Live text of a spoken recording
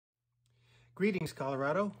Greetings,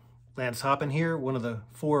 Colorado. Lance Hoppen here, one of the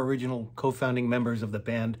 4 original co-founding members of the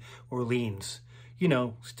band Orleans. You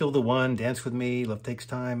know, Still the One, Dance With Me, Love Takes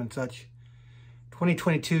Time, and such.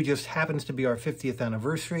 2022 just happens to be our 50th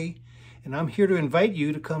anniversary, and I'm here to invite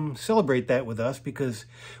you to come celebrate that with us because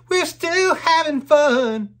we're still having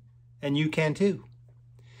fun, and you can too.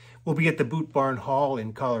 We'll be at the Boot Barn Hall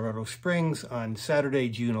in Colorado Springs on Saturday,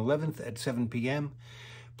 June 11th at 7 p.m.,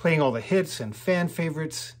 playing all the hits and fan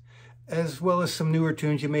favorites, as well as some newer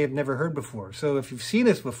tunes you may have never heard before. So if you've seen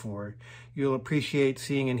us before, you'll appreciate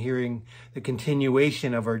seeing and hearing the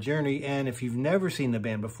continuation of our journey. And if you've never seen the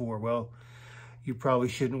band before, well, you probably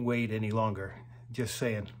shouldn't wait any longer. Just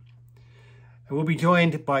saying. And we'll be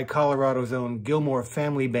joined by Colorado's own Gilmore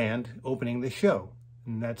Family Band opening the show.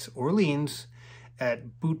 And that's Orleans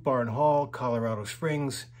at Boot Barn Hall, Colorado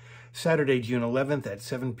Springs, Saturday, June 11th at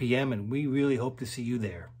 7 p.m. And we really hope to see you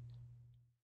there.